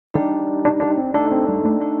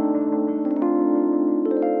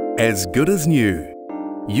As good as new.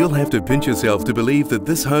 You'll have to pinch yourself to believe that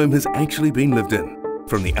this home has actually been lived in.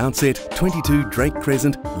 From the outset, 22 Drake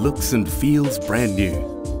Crescent looks and feels brand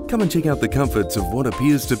new. Come and check out the comforts of what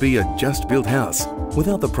appears to be a just-built house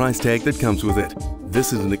without the price tag that comes with it.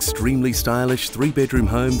 This is an extremely stylish 3-bedroom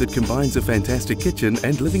home that combines a fantastic kitchen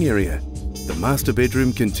and living area. The master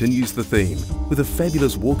bedroom continues the theme with a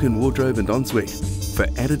fabulous walk-in wardrobe and ensuite. For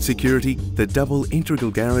added security, the double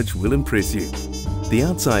integral garage will impress you. The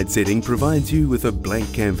outside setting provides you with a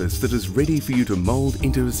blank canvas that is ready for you to mould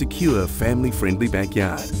into a secure, family-friendly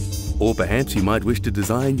backyard. Or perhaps you might wish to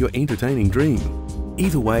design your entertaining dream.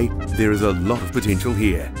 Either way, there is a lot of potential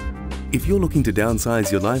here. If you're looking to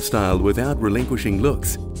downsize your lifestyle without relinquishing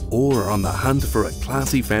looks, or are on the hunt for a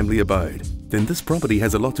classy family abode, then this property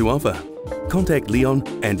has a lot to offer. Contact Leon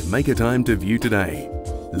and make a time to view today.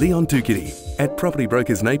 Leon Tukiri at Property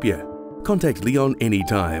Brokers Napier. Contact Leon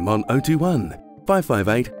anytime on 021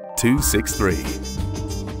 558 263.